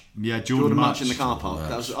 Much. Yeah, Jordan Much in the car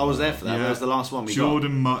park. I was there for that. Yeah. That was the last one we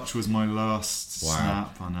Jordan Much was my last Wow.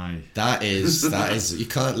 snap. I know. That is, you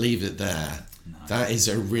can't leave it there. That is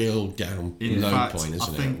a real down In low fact, point, isn't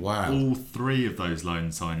I think it? Wow. all three of those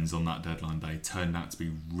loan signs on that deadline day turned out to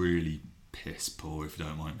be really piss poor, if you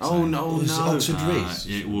don't mind. Oh no, Was it no! Oxford Reece?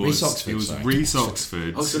 It Reece was. Oxford, It was sorry. Reece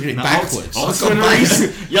Oxford. Oxford. No, Backwards. Oxford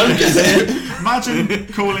Reece. Youngest here. Imagine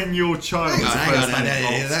calling your child. Hang on, as first name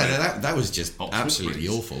Oxford. that was just Oxford absolutely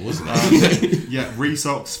Reece. awful, wasn't it? Yeah, Reece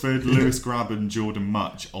Oxford, Lewis Grabban, Jordan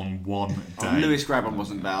Much on one day. Lewis Grabban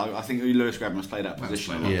wasn't bad. I think Lewis Grabban has played that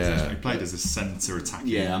position. Yeah. He played as a centre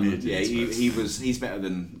attacking mid. He's better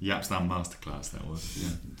than. Yapstam masterclass that was. Yeah.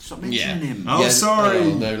 Stop mentioning him. Oh, sorry.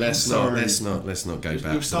 Oh, no, let's Sorry. not go back.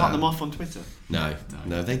 You'll to start that. them off on Twitter. No,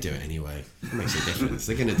 they do it anyway. It makes a difference.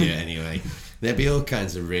 They're going to do it anyway. There'll be all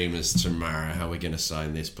kinds of rumours tomorrow how we're going to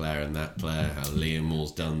sign this player and that player, how Liam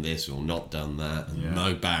Moore's done this or not done that, and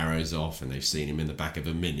Mo Barrow's off and they've seen him in the back of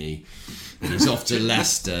a Mini and he's off to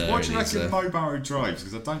Leicester. What do you and he's, reckon Mo Barrow drives?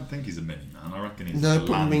 Because I don't think he's a mini man. I reckon he's No, a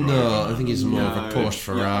probably Land Rover not. I man. think he's more of a Porsche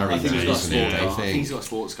Ferrari I think now, he's got a isn't it? sports I car. I think he's think. got a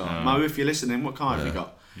sports car. Mo, if you're listening, what car have you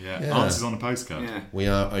got? Yeah, Yeah. answers on a postcard. Yeah. We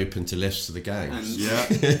are open to lifts to the game. And,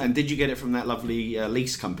 Yeah. and did you get it from that lovely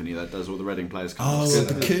lease company that does all the Reading players' Oh, cars?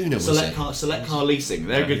 Bakuna was it? Select Car Leasing.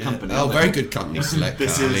 They're a good company. Oh, aren't very they? good company, Select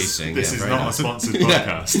This Car is Leasing. this yeah, is very not nice. a sponsored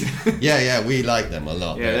podcast. Yeah, we like them a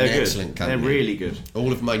lot. Yeah, they're they're an good. excellent company. They're really good.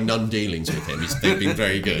 All of my non-dealings with him, they've been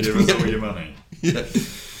very good. Give us all your money. Yeah.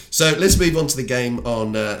 So let's move on to the game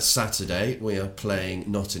on Saturday. We are playing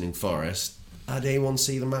Nottingham Forest. Did anyone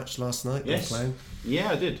see the match last night? Yes. They were playing?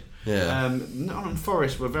 Yeah, I did. Yeah. Nottingham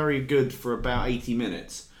Forest were very good for about 80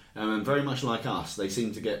 minutes. And very much like us, they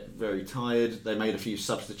seemed to get very tired. They made a few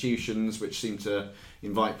substitutions which seemed to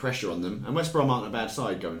invite pressure on them. And West Brom aren't a bad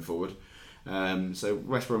side going forward. So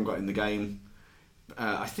West Brom got in the game.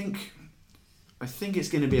 I think it's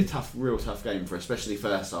going to be a real tough game for, especially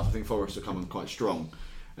first half. I think Forest will come on quite strong,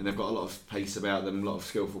 and they've got a lot of pace about them, a lot of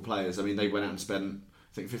skillful players. I mean, they went out and spent,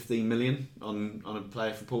 I think, 15 million on a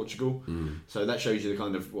player from Portugal. So that shows you the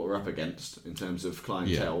kind of what we're up against in terms of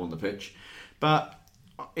clientele on the pitch. But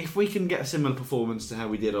if we can get a similar performance to how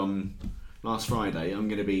we did on last Friday, I don't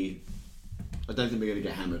think we're going to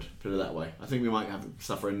get hammered, put it that way. I think we might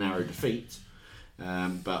suffer a narrow defeat,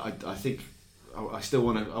 but I think I still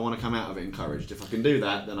want to come out of it encouraged. If I can do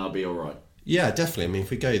that, then I'll be all right. Yeah, definitely. I mean, if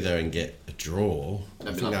we go there and get a draw,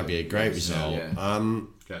 I think that'd be a great result. Yeah.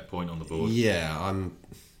 Get a point on the board.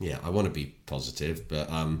 I want to be positive, but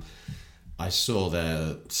I saw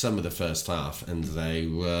some of the first half, and they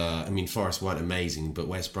were. I mean, Forest weren't amazing, but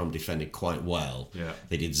West Brom defended quite well. Yeah.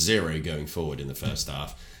 They did 0 going forward in the first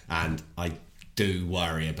half, and I do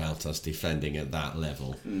worry about us defending at that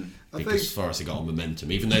level because Forest have got on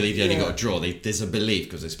momentum, even though they've only got a draw. There's a belief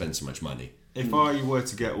because they spent so much money. If I were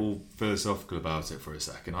to get all philosophical about it for a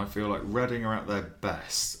second, I feel like Reading are at their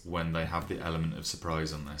best when they have the element of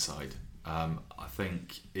surprise on their side. I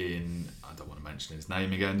think I don't want to mention his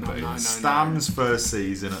name again, but in Stam's first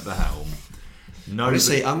season at the helm,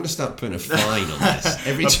 Honestly, I'm going to start putting a fine on this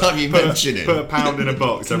every time you mention it. Put a pound in a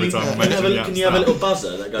box every time we mention Can you have a little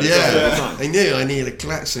buzzer that goes off Yeah, all the time? I knew. I need a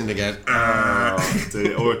klaxon to go.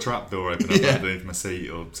 or a trapdoor open up underneath my seat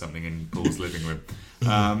or something in Paul's living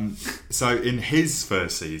room. So in his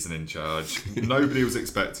first season in charge, nobody was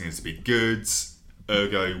expecting us to be good,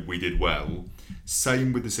 ergo we did well.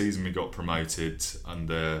 Same with the season we got promoted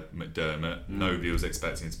under McDermott. Nobody was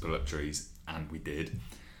expecting us to pull up trees, and we did.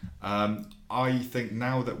 I think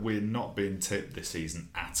now that we're not being tipped this season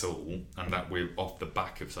at all, and that we're off the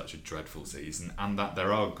back of such a dreadful season, and that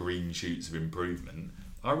there are green shoots of improvement,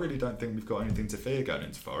 I really don't think we've got anything to fear going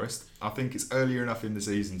into Forest. I think it's earlier enough in the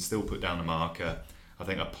season to still put down a marker. I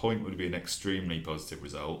think a point would be an extremely positive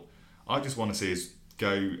result. I just want to see us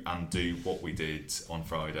go and do what we did on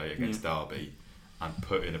Friday against Derby and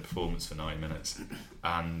put in a performance for 9 minutes.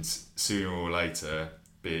 And sooner or later,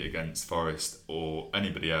 be it against Forest or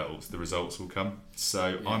anybody else, the results will come.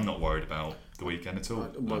 So I'm not worried about the weekend at all.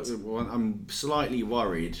 I'm slightly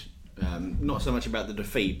worried, not so much about the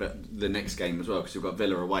defeat, but the next game as well, because we've got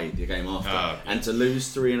Villa away the game after. And to lose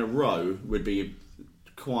 3 in a row would be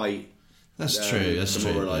quite... That's true. That's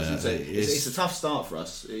true. demoralising. So it's a tough start for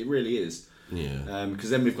us. It really is. Yeah.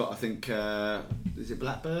 Because then we've got, I think, is it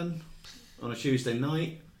Blackburn on a Tuesday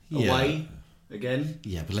night away again?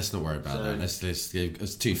 Yeah, but let's not worry about that.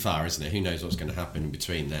 It's too far, isn't it? Who knows what's going to happen in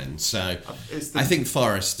between then? So I think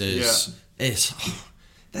Forest is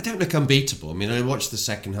they don't look unbeatable. I mean, I watched the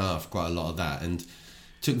second half, quite a lot of that, and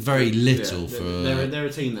took very little for. They're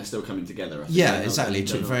a team that's still coming together. I think. Yeah, exactly. It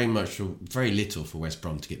took very little for West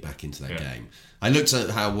Brom to get back into that game. I looked at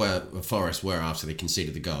how Forest were after they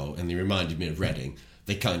conceded the goal, and they reminded me of Reading.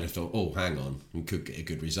 They kind of thought, "Oh, hang on, we could get a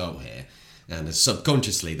good result here." And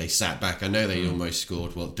subconsciously they sat back. I know they almost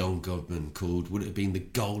scored what Don Goodman called, would it have been the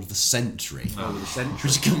goal of the century? Oh, the century. Which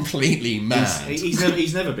is completely mad.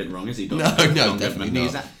 He's never been wrong, has he? No, definitely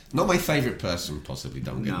not. Not my favourite person, possibly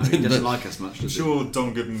Don Goodman. No, he doesn't like us much, does he? I'm sure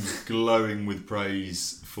Don Goodman's glowing with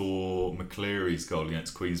praise for McCleary's goal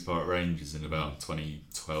against Queen's Park Rangers in about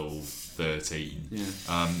 2012-13. Yeah.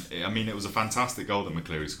 I mean, it was a fantastic goal that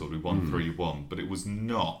McCleary scored. We won 3-1, but it was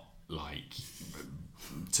not like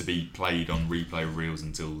to be played on replay reels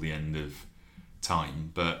until the end of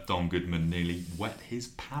time. But Don Goodman nearly wet his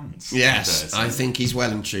pants. Yes, I think he's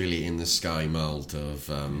well and truly in the Sky mould of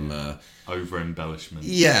over embellishment.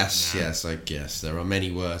 Yes, I guess there are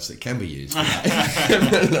many words that can be used for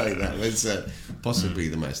that. Like that. It's possibly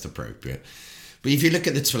the most appropriate. But if you look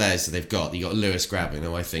at the players that they've got, you got Lewis Grabban,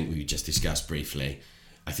 who I think we just discussed briefly.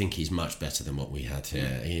 I think he's much better than what we had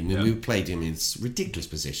here. We played him in ridiculous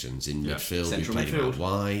positions in midfield. Central we played him out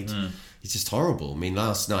wide. Mm. He's just horrible. I mean,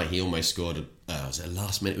 last night he almost scored. Was it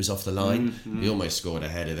last minute? It was off the line. He almost scored a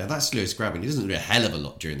header there. That's Lewis Grabban. He doesn't do a hell of a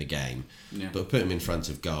lot during the game, but put him in front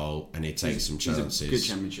of goal and he takes some chances. He's a good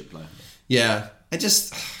Championship player. Yeah, I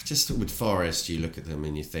just with Forest, you look at them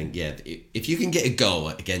and you think, if you can get a goal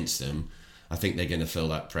against them, I think they're going to feel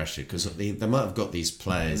that pressure because they might have got these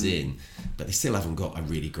players in, but they still haven't got a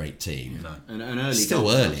really great team. No. An early still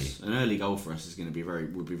goal early. An early goal for us would be very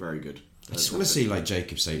good. I just want to see, like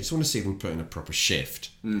Jacob said, I just want to see them put in a proper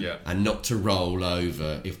shift Yeah. and not to roll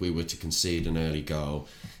over if we were to concede an early goal.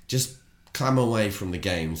 Just come away from the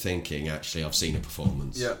game thinking, actually, I've seen a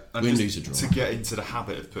performance. Yeah, and win, just lose, or draw. to get into the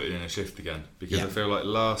habit of putting in a shift again, because I feel like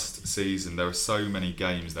last season there were so many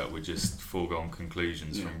games that were just foregone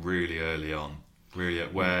conclusions from really early on,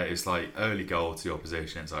 where it's like early goal to the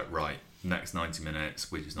opposition. It's like, right, next 90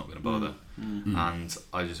 minutes we're just not going to bother. And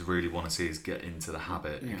I just really want to see us get into the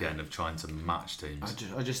habit again of trying to match teams.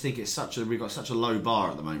 I just think we've got such a low bar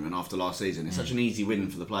at the moment after last season. It's such an easy win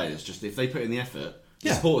for the players. Just if they put in the effort,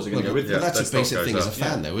 the supporters are going to go with them. That's a basic thing as a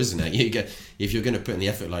fan, up. though, isn't it? If you're going to put in the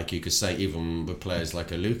effort, like you could say, even with players like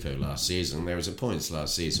Aluko last season, there was a point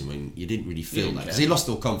last season when you didn't really feel that because he lost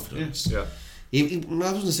all confidence. Yeah. I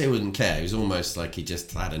wasn't to say he wouldn't care. It was almost like he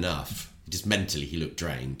just had enough. Just mentally, he looked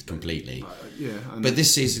drained completely. But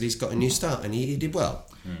this season, he's got a new start, and he did well.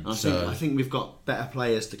 I think we've got better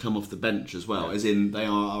players to come off the bench as well. As in, they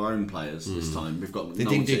are our own players this time. We've got. They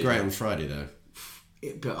didn't do great on Friday, though.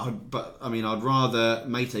 I'd rather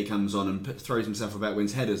Mate comes on and throws himself about,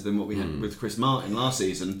 wins headers than what we had with Chris Martin last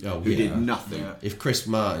season, who did nothing. Yeah. If Chris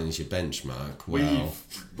Martin's your benchmark, well,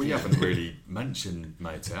 we haven't really mentioned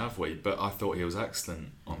Mate, have we? But I thought he was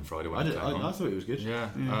excellent on Friday. When I thought he was good.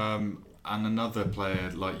 Yeah. And another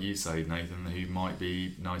player, like you say, Nathan, who might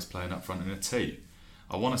be nice playing up front in a tee.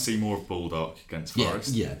 I want to see more of Baldock against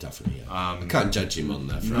Forest. Yeah, definitely. Yeah. I can't judge him on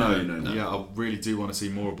that. No. Yeah, I really do want to see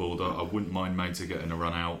more of Baldock. I wouldn't mind Mata getting a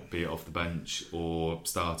run out, be it off the bench or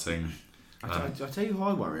starting. I tell you who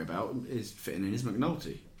I worry about is fitting in is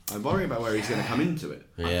McNulty. I worry about where he's going to come into it.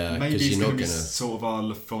 Yeah, maybe he's he's not going to going be to. sort of our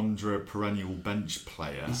Lafondra perennial bench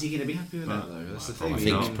player. Is he going to be happy with that though? That's the thing. I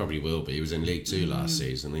think he probably will be. He was in League 2 last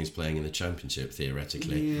season. He's playing in the Championship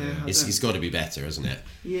theoretically. Yeah, He's got to be better, hasn't it?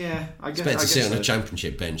 Yeah, I guess. It's better to sit on so. a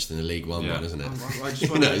Championship bench than a League 1 one, isn't it? I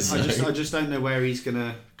just don't know where he's going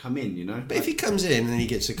to come in. You know. But if he comes in and he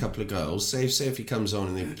gets a couple of goals, say if he comes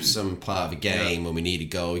on in some part of a game when we need a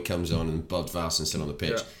goal, he comes on and Bodvarsson's still on the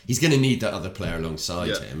pitch. He's going to need that other player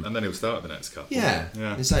alongside him, and then he'll start the next couple. Yeah.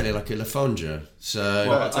 Exactly, like a Lafondra.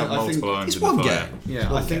 So I think it's one game.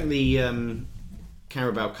 Yeah, I think the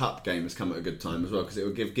Carabao Cup game has come at a good time as well because it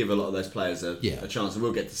will give a lot of those players a chance, and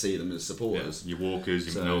we'll get to see them as supporters. Your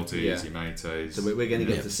Walkers, your McNultys, your Mates. So we're going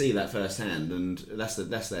to get to see that firsthand, and that's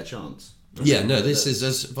their chance. Yeah, no, this is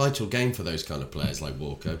a vital game for those kind of players like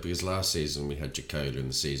Walker because last season we had Jacola in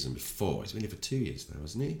the season before. He's been here for 2 years now,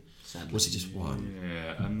 hasn't he? Sadly. Was he just one?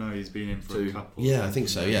 Yeah, I know he's been in for a couple. Yeah, I think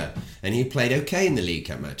so, yeah. And he played okay in the League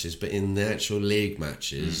Cup matches, but in the actual league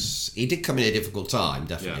matches, he did come in at a difficult time,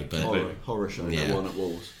 definitely. But horror show, that one at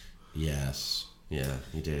Wolves. Yes. Yeah,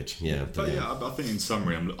 he did. Yeah, but I think in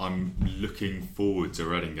summary, I'm looking forward to a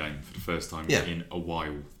Reading game for the first time in a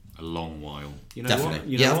while. A long while. You know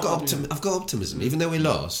definitely. What? I've got optimism. Even though we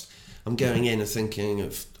lost, I'm going in and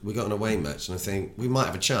thinking we got an away match, and I think we might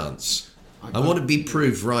have a chance. I want to be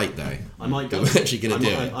proved right, though. I might go. We're actually going to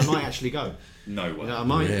do it. I might actually go. No way. I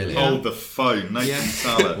might. Really? Hold the phone, Nathan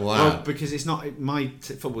Salad. Wow. Well, because it's not my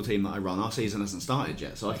football team that I run. Our season hasn't started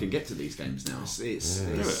yet, so I can get to these games now.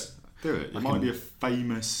 Do it. It might be a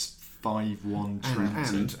famous 5-1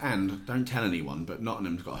 trouncing. And don't tell anyone, but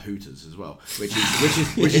Nottingham's got a Hooters as well, which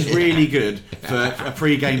is really good for a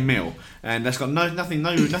pre-game meal, and that's got nothing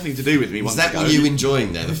to do with me. Is that what you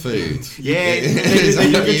enjoying there, the food? Yeah, Is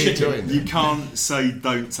that what you enjoying there? You can't say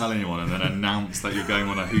don't tell anyone and then announce that you're going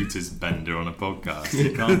on a Hooters bender on a podcast.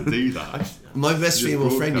 You can't do that. My best Just female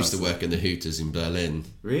friend used to broadcast work in the Hooters in Berlin.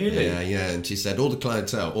 Really? Yeah, and she said all the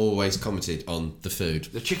clientele always commented on the food.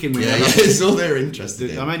 The chicken wing. Yeah, it's all they're interested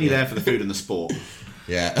in. I'm only there for the food and the sport.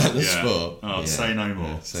 Yeah, and the sport. Oh, Yeah. say no more.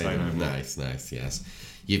 Yeah, Say no more. Nice, yes.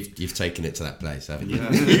 You've taken it to that place, haven't you?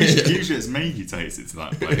 Usually it's me who takes it to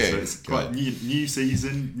that place. Yeah, So it's quite new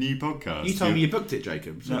season, new podcast. You told me you booked it,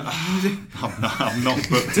 Jacob. So I'm not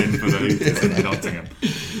booked in for the Hooters in Nottingham.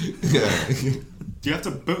 Do you have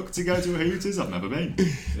to book to go to a Hooters? I've never been.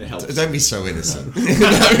 it helps. Don't be so innocent.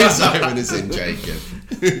 Don't be so innocent,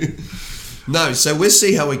 Jacob. No, so we'll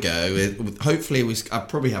see how we go. Hopefully, I'll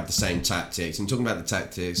probably have the same tactics. And talking about the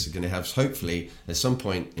tactics, we're going to have, hopefully, at some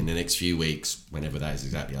point in the next few weeks, whenever that is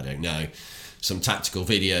exactly, I don't know, some tactical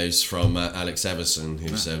videos from Alex Everson,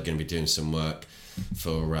 who's going to be doing some work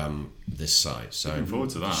for this site. So Looking forward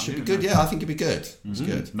to that. should be good. Yeah, I think it'd be good. It's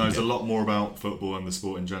good. Knows a lot more about football and the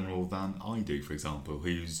sport in general than I do, for example,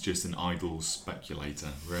 who's just an idle speculator,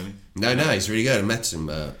 really. No, he's really good. I met him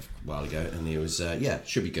a while ago, and he was,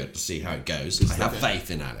 should be good to see how it goes. I have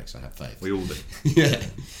faith in Alex. I have faith. We all do. Yeah.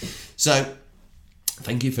 So,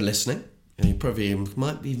 thank you for listening. And you probably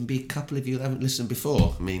might even be a couple of you that haven't listened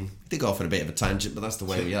before. I mean, they go off on a bit of a tangent, but that's the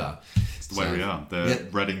way we are. It's the way we are. The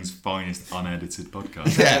Reading's finest unedited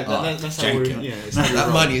podcast. Yeah, That's how we're, Jacob. yeah, it's how we That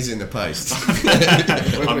roll. money is in the post.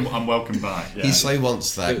 I'm welcome back. Yeah. He so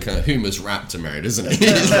wants that kind of humorous raptor mode, doesn't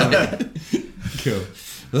he? Cool.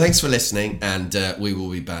 Well, thanks for listening, and we will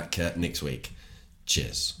be back next week.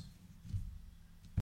 Cheers.